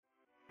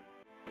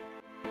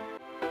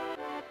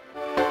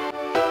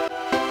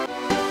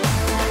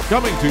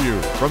Coming to you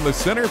from the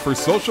Center for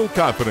Social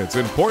Confidence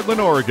in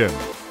Portland, Oregon.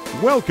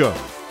 Welcome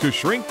to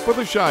Shrink for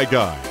the Shy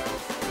Guy,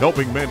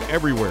 helping men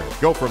everywhere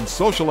go from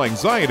social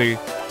anxiety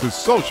to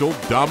social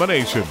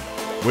domination.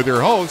 With your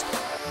host,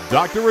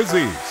 Dr.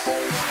 Aziz.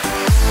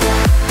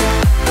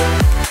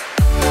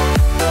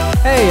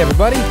 Hey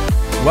everybody,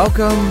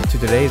 welcome to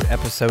today's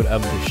episode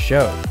of the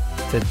show.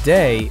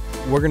 Today,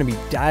 we're going to be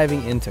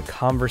diving into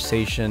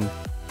conversation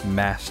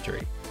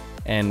mastery.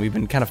 And we've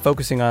been kind of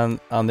focusing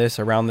on this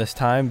around this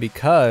time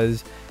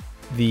because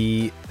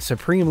the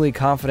Supremely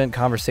Confident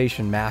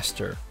Conversation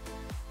Master,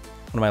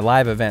 one of my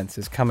live events,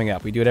 is coming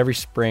up. We do it every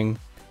spring,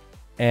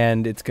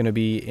 and it's going to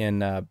be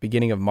in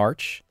beginning of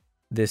March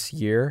this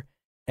year.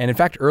 And in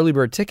fact, early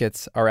bird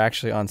tickets are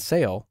actually on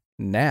sale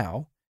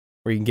now,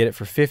 where you can get it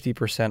for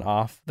 50%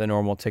 off the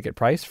normal ticket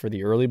price for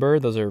the early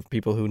bird. Those are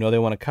people who know they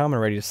want to come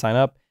and ready to sign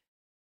up.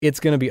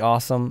 It's going to be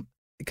awesome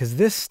because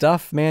this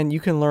stuff, man, you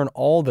can learn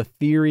all the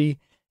theory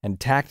and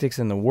tactics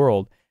in the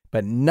world,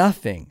 but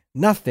nothing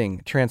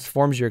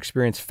transforms your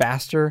experience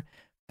faster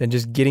than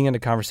just getting into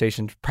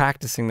conversations,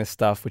 practicing this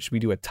stuff, which we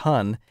do a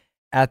ton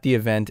at the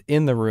event,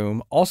 in the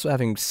room, also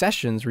having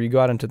sessions where you go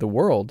out into the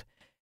world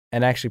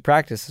and actually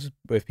practice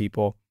with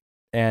people.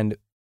 And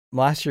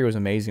last year was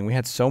amazing. We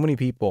had so many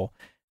people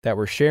that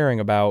were sharing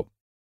about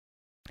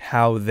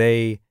how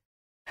they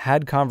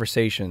had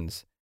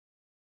conversations,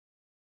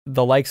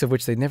 the likes of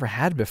which they'd never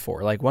had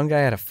before. Like one guy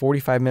had a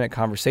 45-minute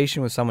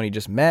conversation with someone he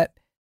just met.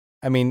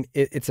 I mean,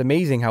 it's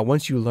amazing how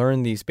once you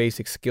learn these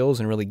basic skills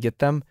and really get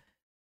them,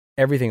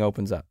 everything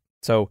opens up.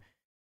 So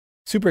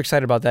super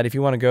excited about that. If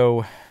you want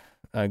to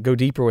go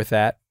deeper with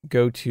that,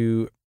 go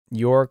to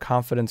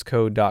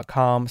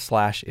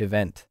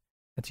yourconfidencecode.com/event.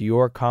 That's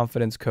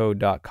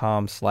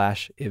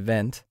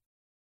yourconfidencecode.com/event.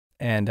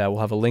 And we'll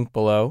have a link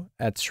below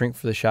at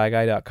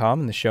shrinkfortheshyguy.com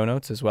in the show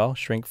notes as well,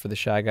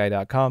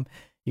 shrinkfortheshyguy.com.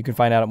 You can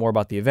find out more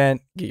about the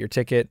event, get your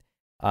ticket,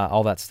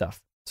 all that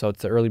stuff. So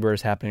it's the early bird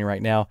is happening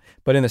right now.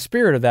 But in the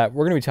spirit of that,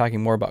 we're going to be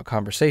talking more about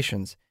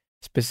conversations,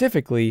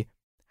 specifically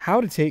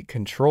how to take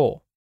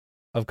control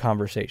of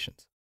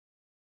conversations.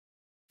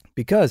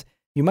 Because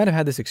you might have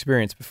had this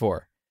experience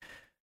before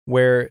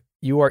where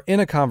you are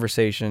in a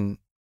conversation,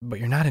 but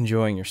you're not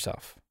enjoying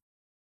yourself.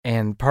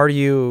 And part of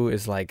you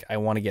is like, I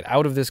want to get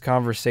out of this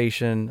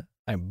conversation.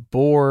 I'm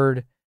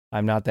bored.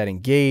 I'm not that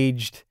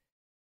engaged.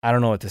 I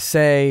don't know what to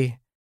say.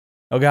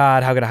 Oh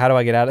God, how do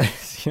I get out of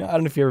this? I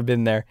don't know if you've ever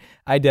been there.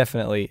 I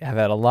definitely have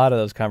had a lot of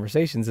those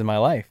conversations in my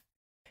life.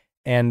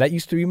 And that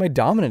used to be my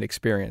dominant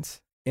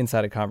experience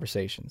inside of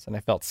conversations. And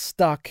I felt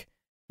stuck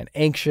and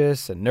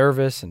anxious and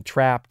nervous and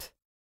trapped.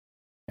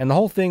 And the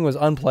whole thing was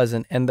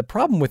unpleasant. And the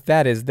problem with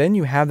that is then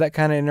you have that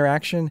kind of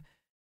interaction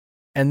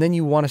and then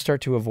you want to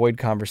start to avoid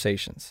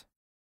conversations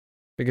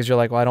because you're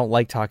like, well, I don't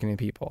like talking to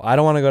people. I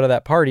don't want to go to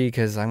that party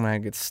because I'm going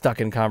to get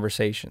stuck in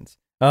conversations.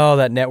 Oh,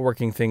 that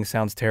networking thing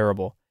sounds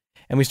terrible.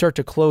 And we start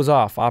to close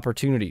off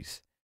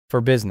opportunities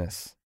for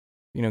business,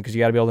 because you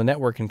got to be able to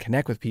network and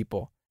connect with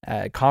people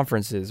at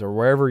conferences or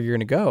wherever you're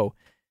going to go,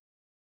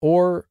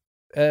 or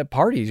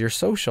parties, your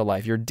social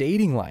life, your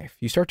dating life.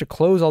 You start to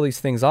close all these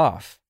things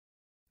off.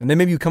 And then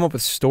maybe you come up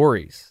with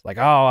stories like,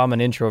 oh, I'm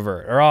an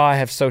introvert, or oh, I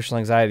have social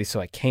anxiety, so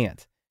I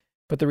can't.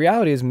 But the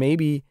reality is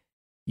maybe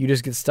you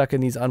just get stuck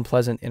in these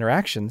unpleasant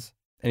interactions.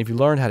 And if you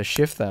learn how to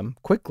shift them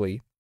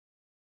quickly,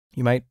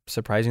 you might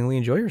surprisingly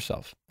enjoy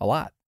yourself a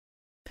lot.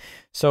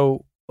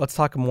 So let's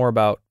talk more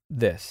about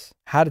this,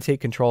 how to take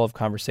control of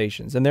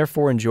conversations and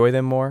therefore enjoy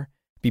them more,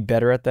 be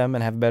better at them,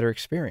 and have a better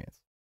experience.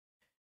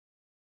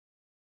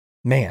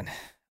 Man,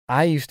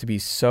 I used to be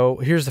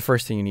here's the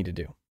first thing you need to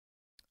do.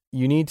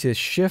 You need to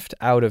shift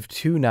out of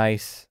too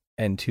nice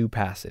and too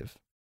passive.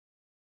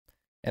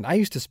 And I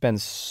used to spend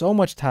so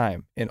much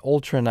time in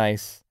ultra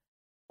nice,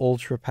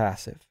 ultra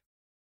passive.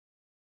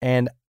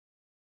 And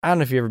I don't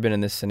know if you've ever been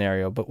in this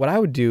scenario, but what I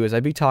would do is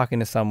I'd be talking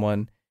to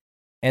someone,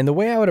 and the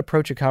way I would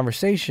approach a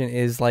conversation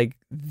is like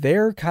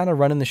they're kind of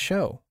running the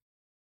show.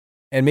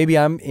 And maybe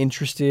I'm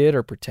interested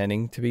or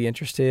pretending to be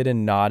interested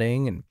and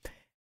nodding and,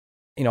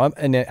 I'm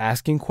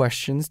asking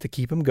questions to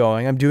keep them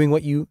going. I'm doing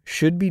what you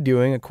should be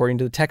doing according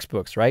to the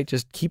textbooks, right?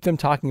 Just keep them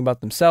talking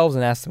about themselves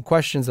and ask them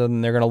questions, and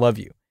then they're going to love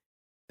you.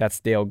 That's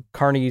Dale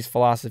Carnegie's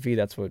philosophy.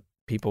 That's what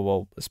people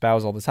will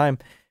espouse all the time.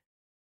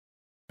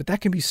 But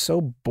that can be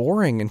so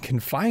boring and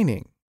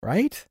confining,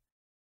 right?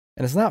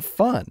 And it's not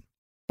fun.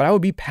 But I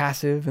would be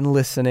passive and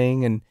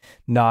listening and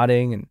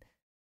nodding.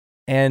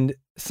 And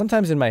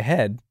sometimes in my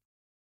head,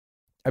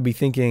 I'd be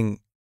thinking,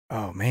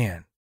 oh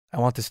man, I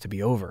want this to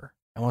be over.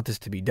 I want this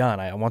to be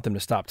done. I want them to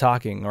stop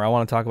talking, or I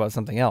want to talk about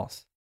something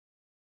else.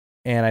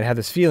 And I'd have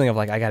this feeling of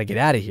like, I got to get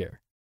out of here.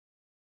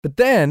 But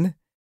then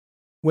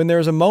when there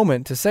was a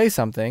moment to say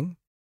something,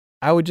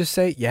 I would just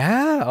say,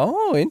 yeah,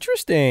 oh,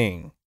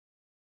 interesting,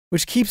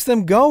 which keeps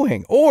them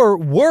going. Or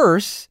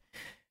worse,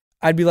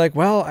 I'd be like,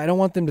 well, I don't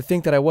want them to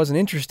think that I wasn't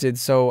interested,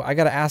 so I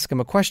got to ask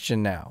them a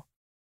question now.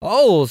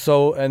 Oh,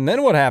 so, and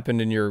then what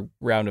happened in your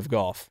round of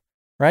golf,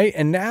 right?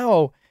 And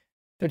now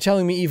they're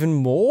telling me even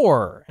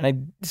more, and I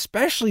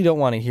especially don't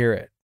want to hear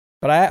it.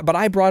 But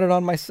I brought it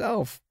on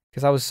myself.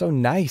 because I was so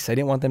nice. I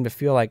didn't want them to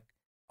feel like,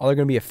 oh, they're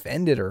going to be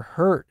offended or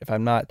hurt if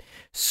I'm not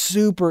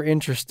super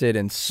interested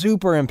and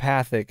super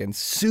empathic and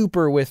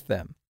super with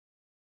them.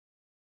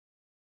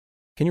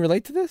 Can you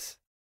relate to this?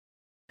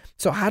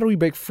 So how do we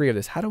break free of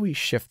this? How do we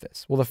shift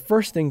this? Well, the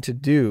first thing to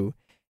do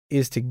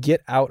is to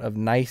get out of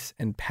nice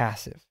and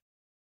passive.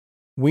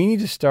 We need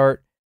to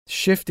start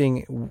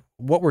shifting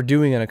what we're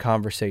doing in a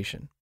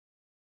conversation.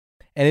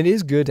 And it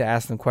is good to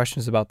ask them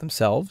questions about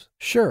themselves.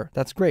 Sure,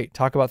 that's great.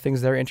 Talk about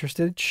things they're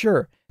interested in.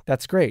 Sure,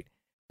 that's great.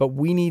 But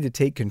we need to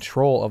take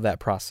control of that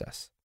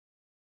process.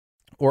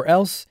 Or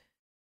else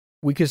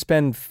we could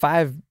spend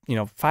 5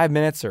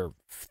 minutes or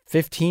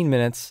 15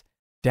 minutes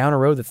down a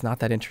road that's not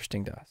that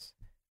interesting to us.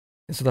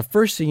 And so the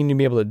first thing you need to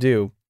be able to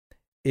do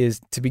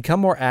is to become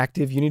more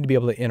active, you need to be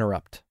able to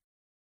interrupt.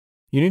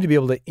 You need to be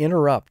able to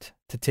interrupt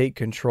to take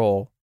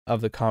control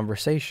of the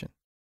conversation.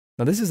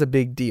 Now, this is a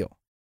big deal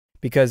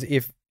because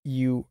if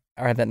you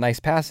are that nice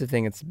passive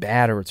thing, it's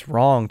bad or it's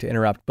wrong to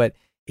interrupt, but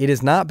it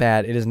is not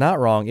bad, it is not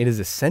wrong, it is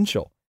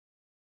essential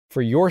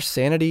for your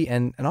sanity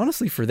and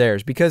honestly for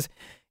theirs. Because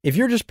if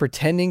you're just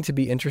pretending to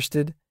be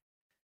interested,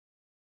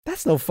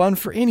 that's no fun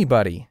for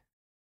anybody.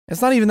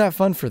 It's not even that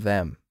fun for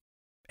them.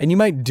 And you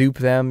might dupe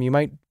them, they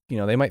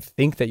might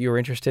think that you're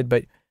interested,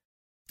 but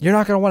you're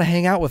not going to want to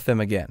hang out with them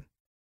again,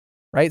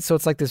 right? So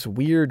it's like this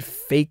weird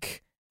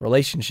fake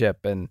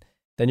relationship, and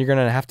then you're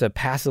going to have to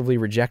passively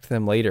reject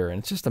them later, and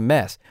it's just a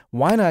mess.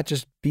 Why not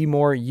just be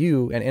more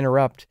you and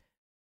interrupt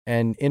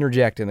and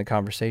interject in the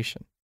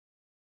conversation?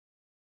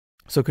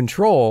 So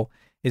control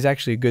is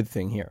actually a good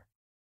thing here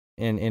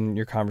in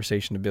your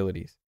conversation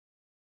abilities.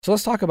 So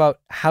let's talk about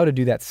how to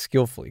do that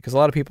skillfully, because a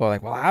lot of people are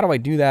like, well, how do I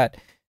do that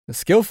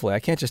skillfully? I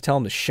can't just tell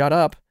them to shut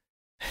up.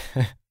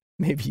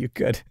 Maybe you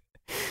could.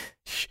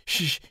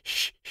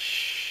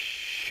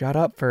 Shut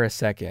up for a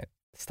second.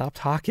 Stop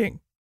talking.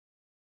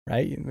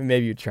 Right?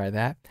 Maybe you try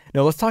that.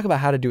 No, let's talk about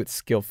how to do it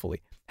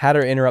skillfully. How to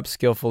interrupt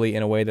skillfully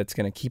in a way that's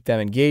going to keep them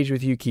engaged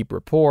with you, keep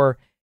rapport,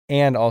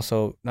 and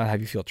also not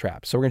have you feel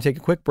trapped. So we're going to take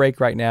a quick break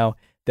right now.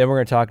 Then we're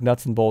going to talk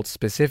nuts and bolts,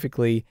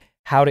 specifically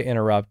how to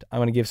interrupt. I'm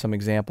going to give some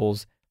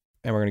examples,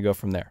 and we're going to go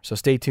from there. So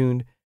stay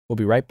tuned. We'll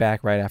be right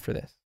back right after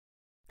this.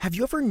 Have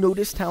you ever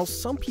noticed how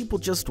some people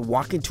just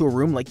walk into a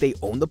room like they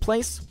own the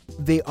place?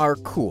 They are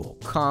cool,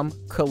 calm,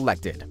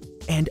 collected.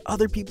 And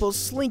other people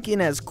slink in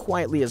as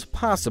quietly as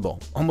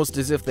possible, almost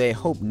as if they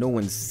hope no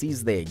one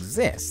sees they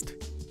exist.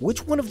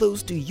 Which one of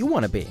those do you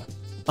want to be?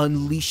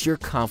 Unleash your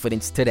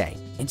confidence today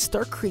and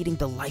start creating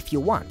the life you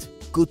want.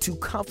 Go to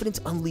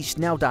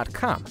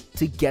confidenceunleashednow.com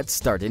to get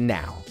started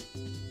now.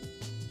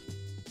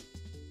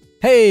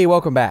 Hey,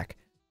 welcome back.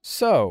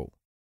 So,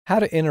 how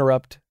to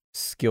interrupt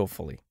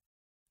skillfully.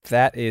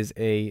 That is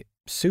a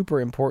super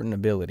important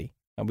ability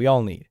that we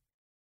all need.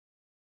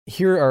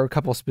 Here are a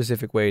couple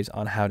specific ways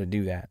on how to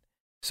do that.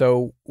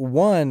 So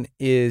one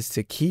is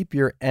to keep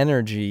your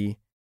energy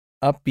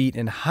upbeat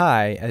and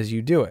high as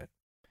you do it.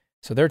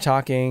 So they're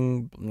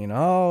talking,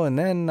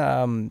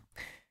 and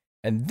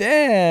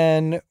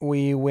then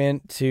we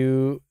went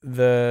to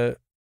the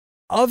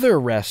other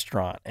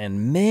restaurant,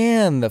 and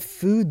man, the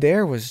food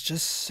there was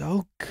just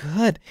so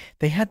good.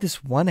 They had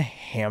this one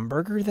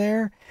hamburger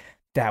there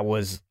that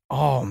was,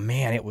 oh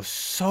man, it was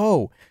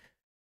so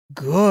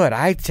good.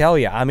 I tell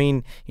you, I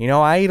eat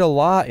a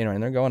lot,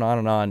 and they're going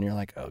on, and you're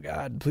like, oh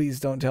God,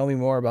 please don't tell me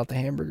more about the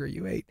hamburger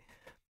you ate.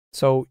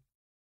 So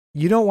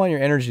you don't want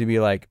your energy to be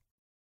like,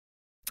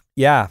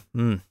 yeah,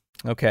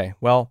 okay,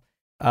 well,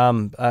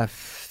 hey,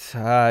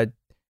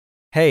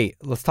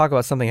 let's talk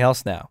about something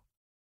else now,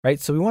 right?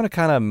 So we want to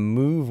kind of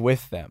move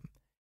with them.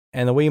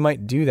 And the way you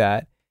might do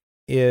that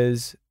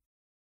is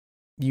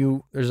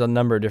there's a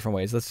number of different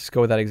ways. Let's just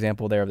go with that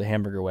example there of the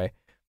hamburger way.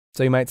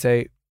 So you might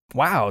say,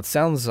 wow, it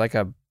sounds like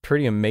a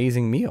pretty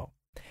amazing meal.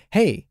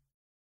 Hey,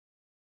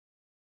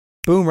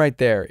 boom, right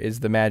there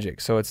is the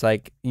magic. So it's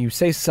like you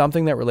say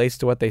something that relates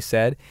to what they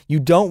said. You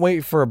don't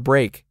wait for a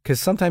break, because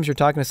sometimes you're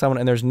talking to someone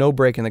and there's no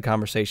break in the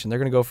conversation. They're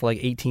going to go for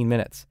like 18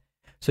 minutes.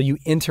 So you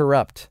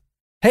interrupt.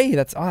 Hey,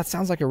 that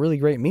sounds like a really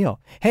great meal.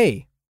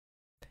 Hey.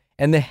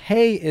 And the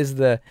hey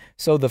is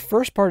so the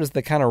first part is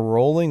the kind of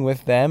rolling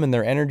with them and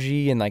their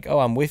energy and like, oh,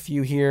 I'm with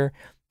you here.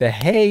 The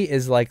hey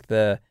is like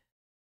the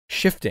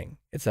shifting.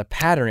 It's a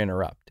pattern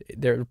interrupt.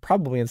 They're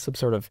probably in some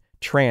sort of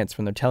trance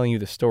when they're telling you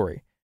the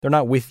story. They're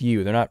not with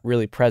you. They're not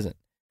really present.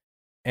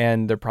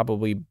 And they're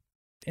probably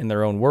in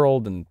their own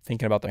world and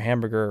thinking about their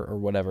hamburger or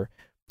whatever.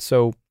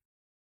 So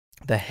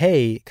the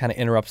hey kind of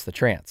interrupts the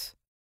trance.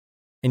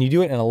 And you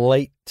do it in a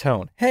light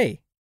tone. Hey.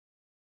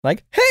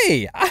 Like,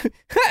 hey,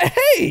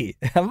 hey,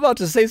 I'm about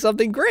to say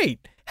something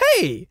great.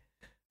 Hey.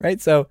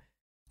 Right? So,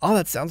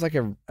 that sounds like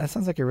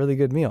a really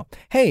good meal.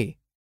 Hey.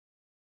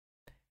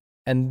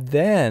 And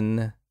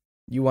then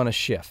you want to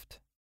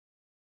shift.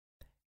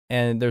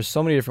 And there's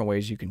so many different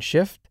ways you can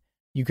shift.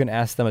 You can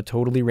ask them a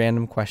totally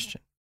random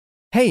question.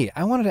 Hey,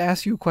 I wanted to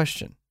ask you a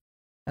question,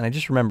 and I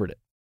just remembered it.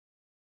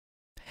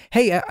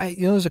 Hey,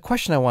 there's a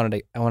question I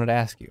wanted to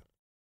ask you.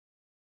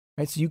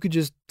 right? So you could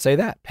just say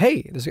that,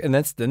 hey,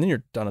 then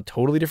you're on a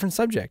totally different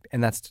subject,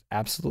 and that's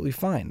absolutely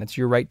fine. That's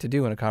your right to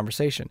do in a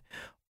conversation.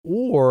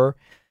 Or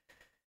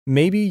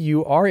maybe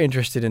you are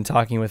interested in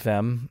talking with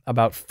them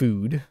about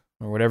food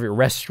or whatever,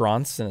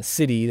 restaurants in a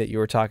city that you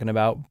were talking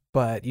about,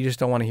 but you just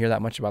don't want to hear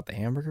that much about the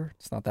hamburger.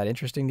 It's not that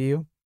interesting to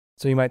you.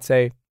 So you might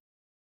say,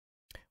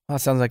 well, that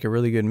sounds like a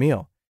really good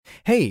meal.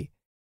 Hey,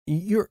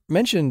 you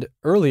mentioned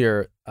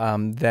earlier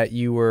that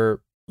you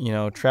were,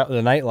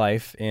 the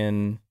nightlife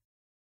in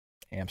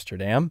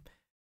Amsterdam,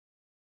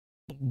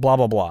 blah,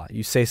 blah, blah.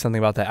 You say something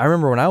about that. I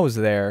remember when I was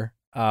there,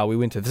 we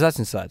went to such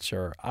and such,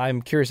 or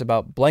I'm curious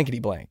about blankety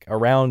blank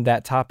around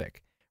that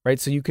topic, right?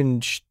 So you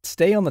can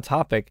stay on the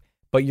topic,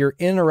 but you're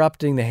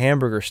interrupting the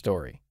hamburger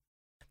story.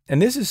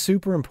 And this is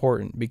super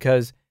important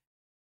because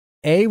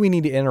A, we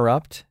need to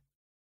interrupt,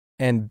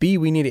 and B,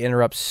 we need to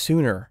interrupt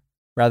sooner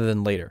rather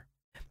than later.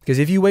 Because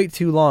if you wait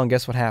too long,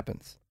 guess what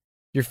happens?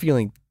 You're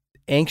feeling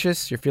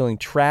anxious, you're feeling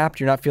trapped,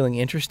 you're not feeling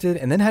interested.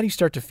 And then how do you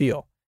start to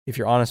feel if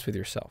you're honest with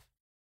yourself?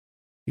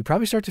 You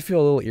probably start to feel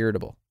a little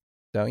irritable,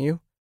 don't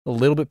you? A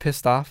little bit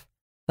pissed off.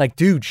 Like,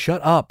 dude,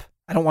 shut up.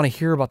 I don't want to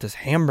hear about this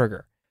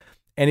hamburger.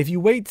 And if you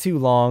wait too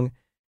long,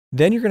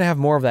 then you're going to have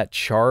more of that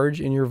charge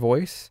in your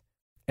voice.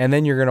 And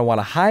then you're going to want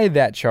to hide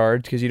that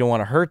charge because you don't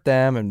want to hurt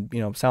them and,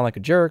 sound like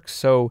a jerk.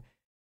 So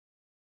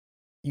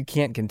you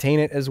can't contain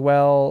it as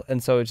well.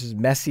 And so it's just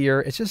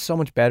messier. It's just so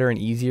much better and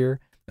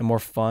easier and more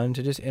fun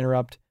to just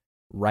interrupt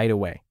right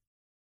away,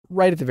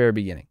 right at the very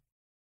beginning.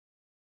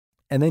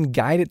 And then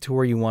guide it to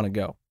where you want to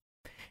go.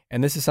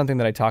 And this is something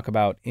that I talk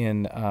about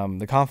in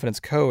the Confidence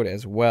Code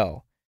as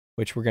well,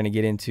 which we're going to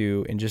get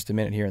into in just a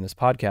minute here in this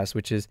podcast,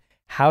 which is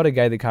how to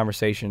guide the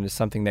conversation to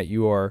something that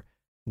you are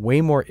way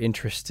more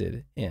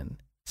interested in,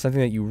 something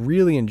that you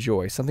really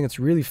enjoy, something that's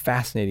really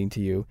fascinating to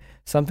you,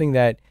 something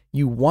that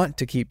you want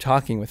to keep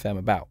talking with them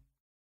about.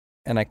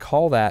 And I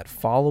call that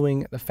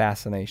following the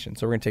fascination.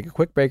 So we're going to take a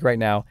quick break right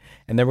now,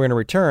 and then we're going to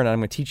return, and I'm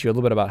going to teach you a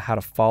little bit about how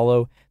to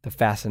follow the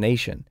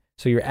fascination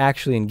so you're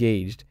actually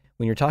engaged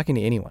when you're talking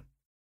to anyone.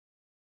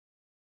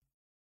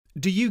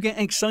 Do you get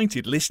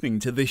excited listening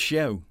to this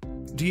show?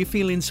 Do you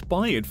feel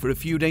inspired for a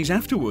few days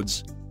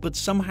afterwards, but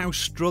somehow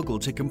struggle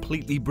to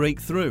completely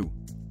break through?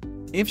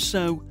 If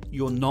so,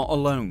 you're not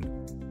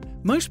alone.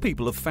 Most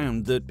people have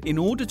found that in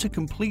order to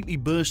completely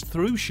burst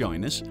through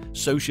shyness,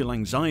 social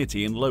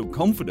anxiety, and low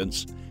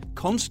confidence,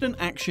 constant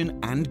action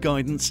and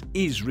guidance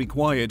is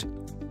required.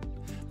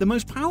 The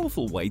most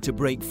powerful way to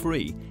break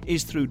free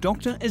is through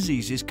Dr.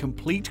 Aziz's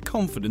complete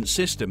confidence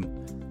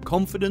system,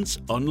 Confidence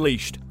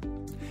Unleashed.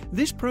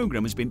 This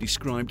program has been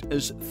described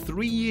as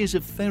 3 years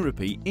of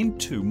therapy in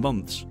 2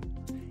 months.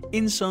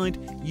 Inside,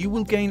 you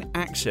will gain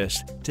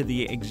access to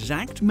the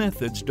exact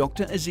methods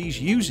Dr.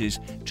 Aziz uses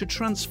to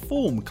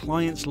transform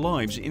clients'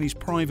 lives in his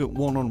private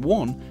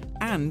one-on-one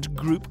and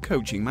group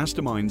coaching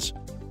masterminds.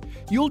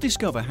 You'll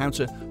discover how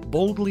to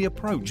boldly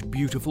approach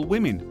beautiful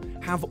women,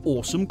 have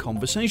awesome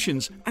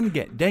conversations and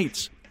get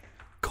dates,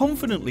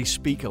 confidently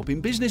speak up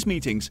in business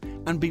meetings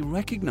and be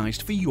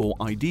recognized for your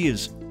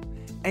ideas,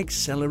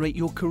 accelerate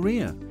your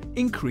career,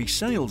 increase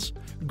sales,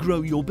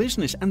 grow your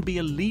business and be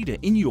a leader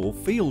in your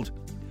field.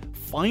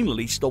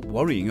 Finally, stop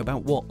worrying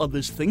about what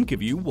others think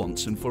of you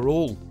once and for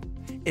all.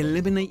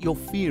 Eliminate your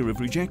fear of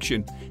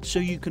rejection so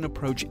you can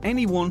approach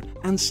anyone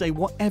and say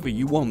whatever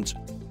you want.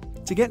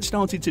 To get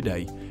started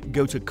today,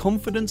 go to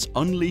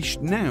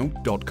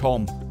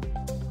confidenceunleashednow.com.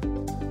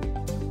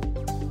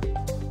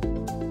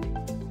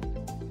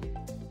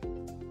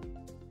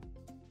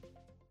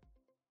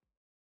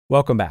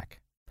 Welcome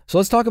back. So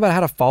let's talk about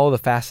how to follow the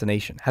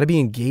fascination, how to be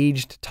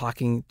engaged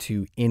talking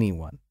to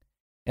anyone.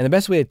 And the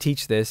best way to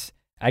teach this,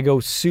 I go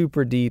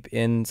super deep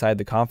inside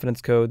the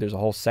Confidence Code. There's a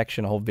whole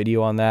section, a whole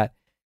video on that.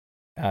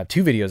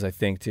 2 videos, I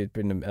think,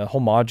 a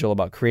whole module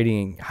about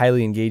creating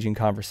highly engaging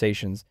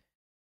conversations.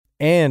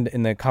 And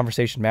in the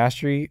Conversation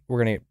Mastery,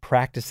 we're going to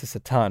practice this a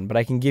ton, but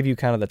I can give you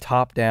kind of the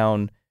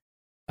top-down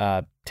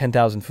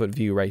 10,000-foot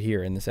view right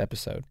here in this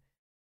episode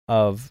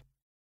of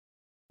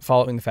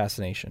following the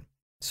fascination.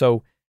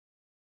 So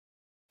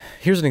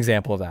here's an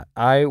example of that.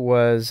 I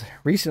was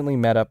recently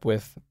met up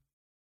with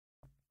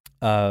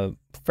a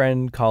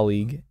friend,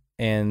 colleague,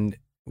 and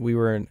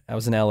I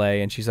was in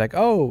LA, and she's like,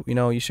 oh,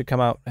 you should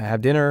come out and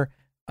have dinner.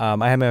 I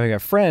am having a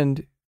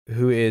friend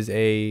who is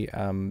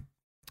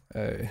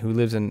who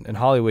lives in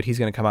Hollywood. He's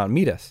going to come out and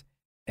meet us,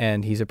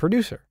 and he's a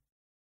producer.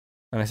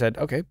 And I said,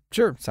 okay,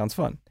 sure, sounds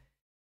fun.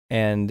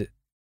 And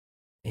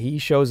he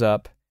shows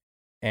up,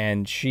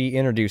 and she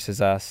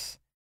introduces us,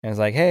 and is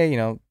like, hey,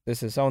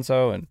 this is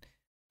so-and-so,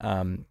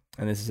 and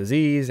this is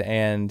Aziz,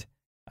 and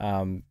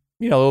a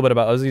little bit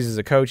about Aziz as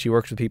a coach. He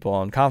works with people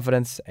on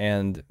confidence,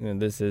 and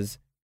this is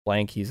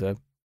blank. He's a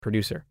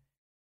producer.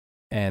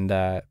 And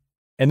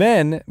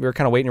then we were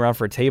kind of waiting around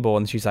for a table,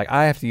 and she's like,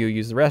 I have to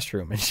use the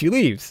restroom, and she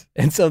leaves.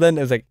 And so then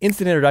it was like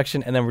instant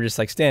introduction, and then we're just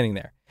like standing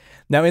there.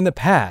 Now in the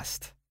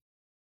past,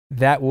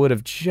 that would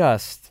have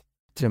just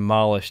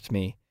demolished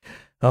me.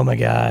 Oh my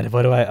God,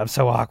 I'm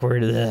so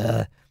awkward.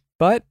 Ugh.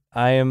 But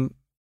I am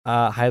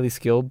a highly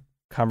skilled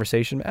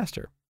conversation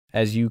master.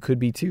 as you could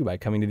be too by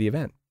coming to the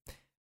event.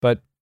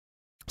 But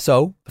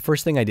so the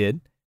first thing I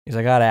did is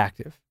I got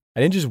active.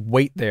 I didn't just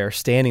wait there,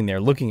 standing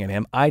there, looking at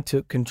him. I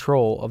took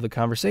control of the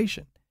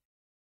conversation.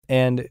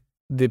 And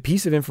the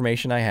piece of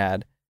information I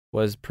had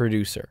was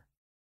producer.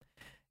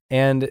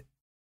 And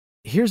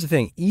here's the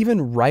thing,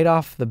 even right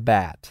off the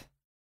bat,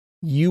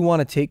 you want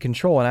to take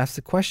control and ask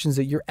the questions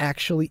that you're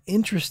actually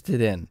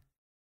interested in,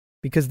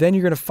 because then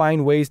you're going to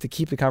find ways to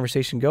keep the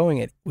conversation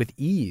going with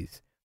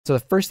ease. So the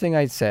first thing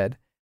I said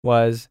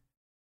was,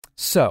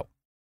 so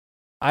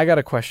I got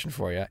a question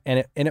for you,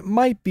 and it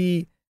might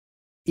be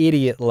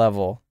idiot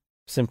level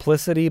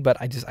simplicity, but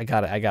I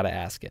gotta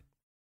ask it.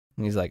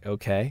 And he's like,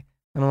 okay.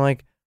 And I'm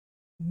like,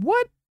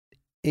 what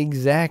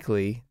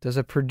exactly does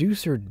a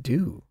producer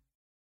do?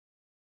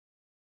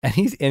 And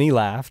he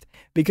laughed,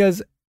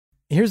 because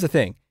here's the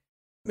thing.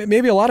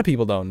 Maybe a lot of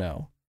people don't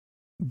know,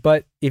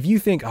 but if you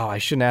think, oh, I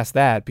shouldn't ask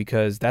that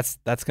because that's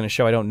going to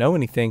show I don't know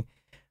anything,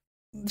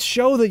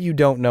 show that you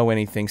don't know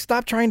anything.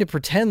 Stop trying to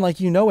pretend like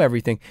you know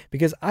everything,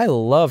 because I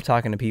love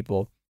talking to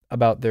people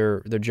about their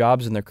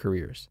jobs and their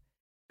careers,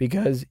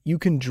 because you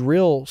can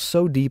drill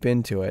so deep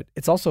into it.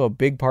 It's also a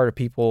big part of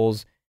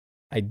people's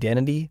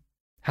identity,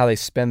 how they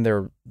spend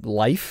their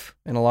life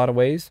in a lot of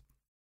ways.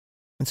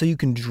 And so you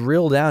can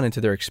drill down into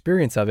their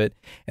experience of it,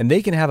 and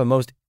they can have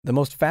the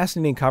most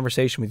fascinating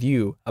conversation with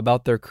you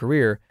about their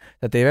career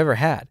that they've ever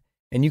had.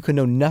 And you can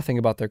know nothing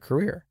about their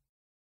career,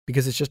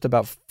 because it's just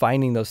about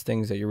finding those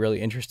things that you're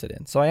really interested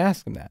in. So I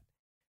asked him that.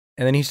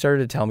 And then he started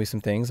to tell me some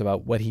things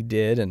about what he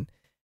did, and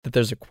that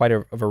there's quite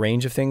a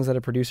range of things that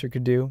a producer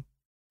could do.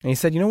 And he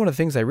said, one of the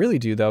things I really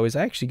do, though, is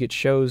I actually get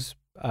shows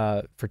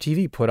for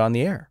TV put on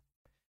the air.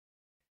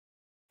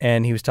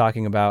 And he was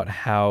talking about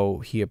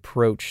how he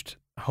approached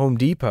Home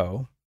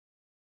Depot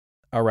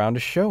around a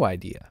show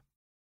idea.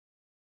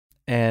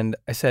 And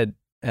I said,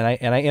 and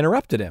I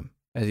interrupted him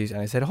and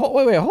I said,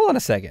 wait, hold on a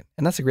second.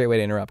 And that's a great way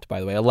to interrupt,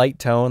 by the way, a light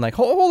tone, like,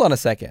 hold on a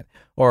second,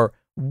 or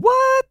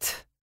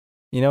what?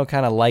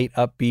 Kind of light,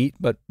 upbeat,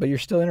 but you're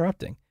still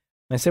interrupting.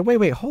 And I said,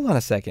 wait, hold on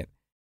a second.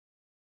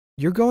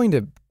 You're going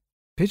to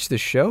pitch the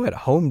show at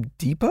Home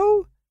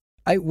Depot?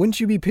 Wouldn't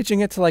you be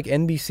pitching it to like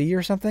NBC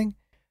or something?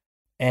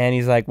 And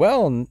he's like,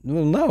 well,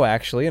 no,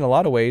 actually, in a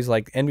lot of ways,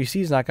 like NBC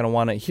is not going to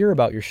want to hear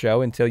about your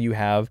show until you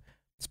have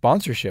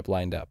sponsorship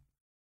lined up.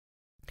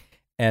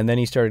 And then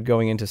he started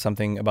going into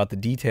something about the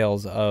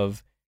details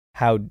of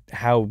how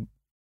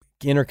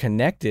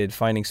interconnected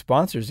finding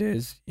sponsors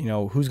is,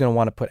 who's going to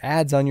want to put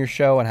ads on your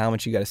show and how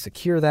much you got to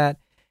secure that.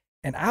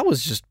 And I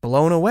was just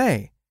blown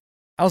away.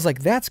 I was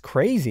like, that's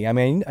crazy. I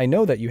mean, I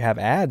know that you have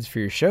ads for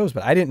your shows,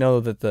 but I didn't know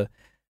that the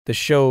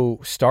show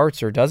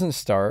starts or doesn't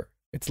start.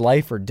 It's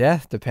life or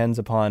death, depends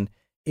upon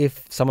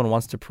if someone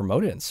wants to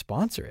promote it and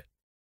sponsor it.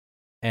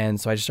 And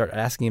so I just started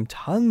asking him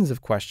tons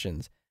of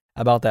questions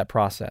about that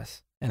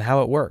process and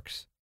how it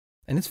works.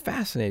 And it's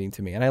fascinating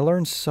to me, and I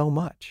learned so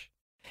much.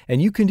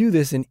 And you can do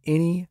this in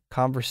any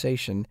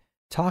conversation,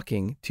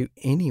 talking to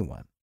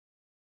anyone.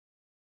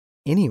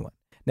 Anyone.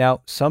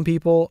 Now, some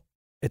people,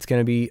 it's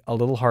going to be a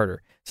little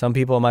harder. Some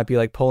people, it might be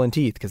like pulling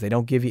teeth because they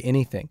don't give you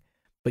anything.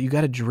 But you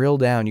got to drill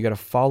down. You got to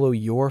follow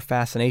your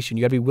fascination.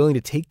 You got to be willing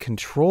to take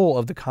control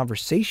of the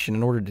conversation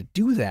in order to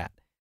do that.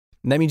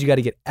 And that means you got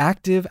to get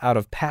active out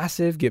of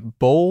passive, get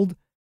bold,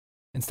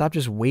 and stop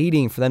just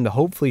waiting for them to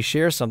hopefully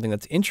share something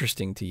that's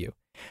interesting to you.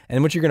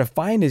 And what you're going to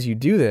find as you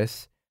do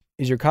this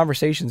is your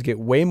conversations get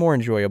way more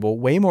enjoyable,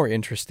 way more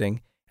interesting,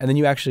 and then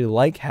you actually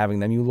like having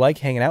them. You like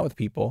hanging out with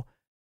people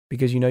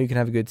because you know you can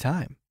have a good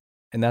time.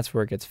 And that's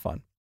where it gets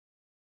fun.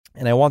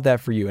 And I want that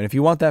for you. And if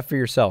you want that for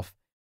yourself,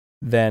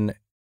 then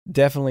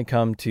definitely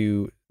come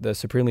to the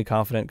Supremely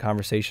Confident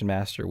Conversation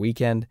Master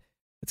Weekend.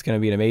 It's going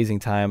to be an amazing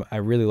time. I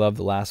really loved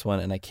the last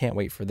one, and I can't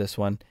wait for this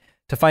one.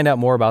 To find out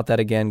more about that,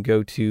 again,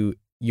 go to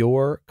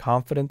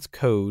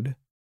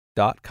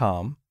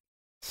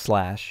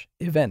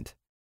yourconfidencecode.com/event.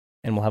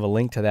 And we'll have a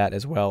link to that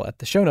as well at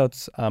the show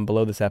notes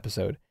below this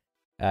episode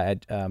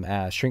at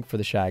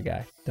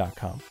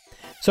shrinkfortheshyguy.com.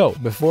 So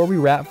before we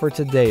wrap for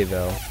today,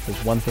 though,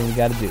 there's one thing we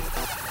got to do.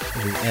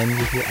 We end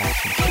with your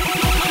action.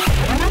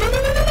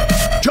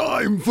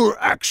 Time for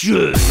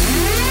action!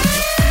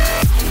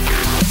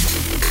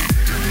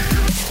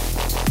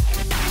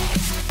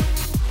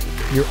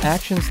 Your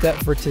action step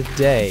for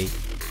today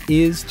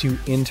is to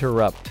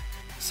interrupt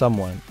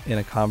someone in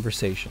a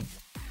conversation,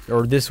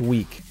 or this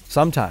week,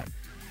 sometime.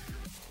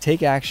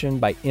 Take action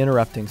by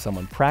interrupting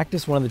someone.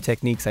 Practice one of the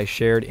techniques I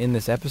shared in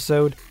this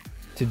episode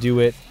to do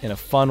it in a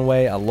fun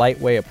way, a light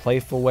way, a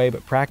playful way,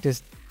 but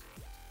practice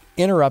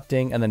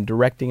interrupting and then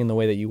directing in the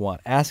way that you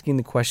want, asking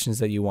the questions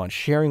that you want,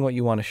 sharing what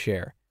you want to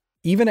share,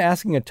 even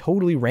asking a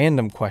totally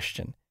random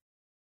question,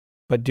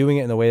 but doing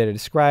it in the way that it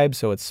describes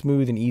so it's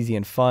smooth and easy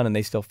and fun and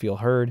they still feel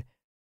heard.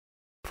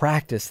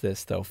 Practice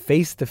this, though.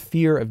 Face the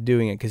fear of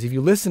doing it, because if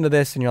you listen to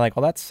this and you're like,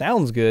 well, that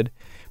sounds good,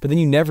 but then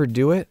you never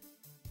do it,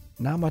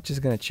 not much is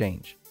going to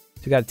change.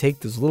 So you got to take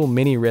those little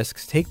mini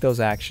risks, take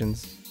those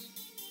actions.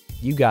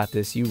 You got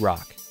this. You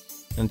rock.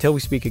 And until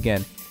we speak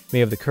again, may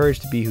you have the courage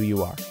to be who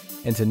you are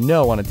and to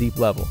know on a deep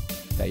level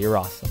that you're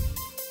awesome.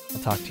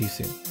 I'll talk to you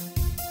soon.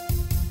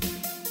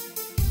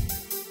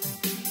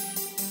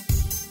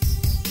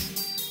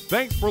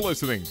 Thanks for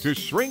listening to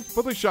Shrink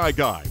for the Shy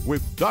Guy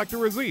with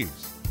Dr.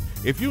 Aziz.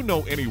 If you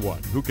know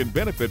anyone who can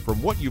benefit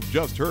from what you've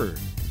just heard,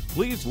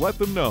 please let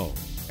them know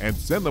and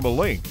send them a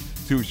link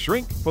to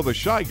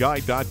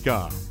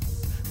shrinkfortheshyguy.com.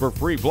 For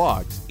free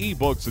blogs,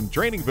 ebooks, and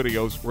training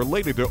videos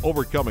related to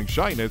overcoming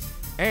shyness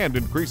and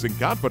increasing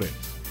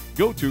confidence,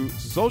 go to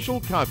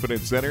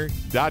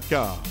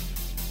socialconfidencecenter.com.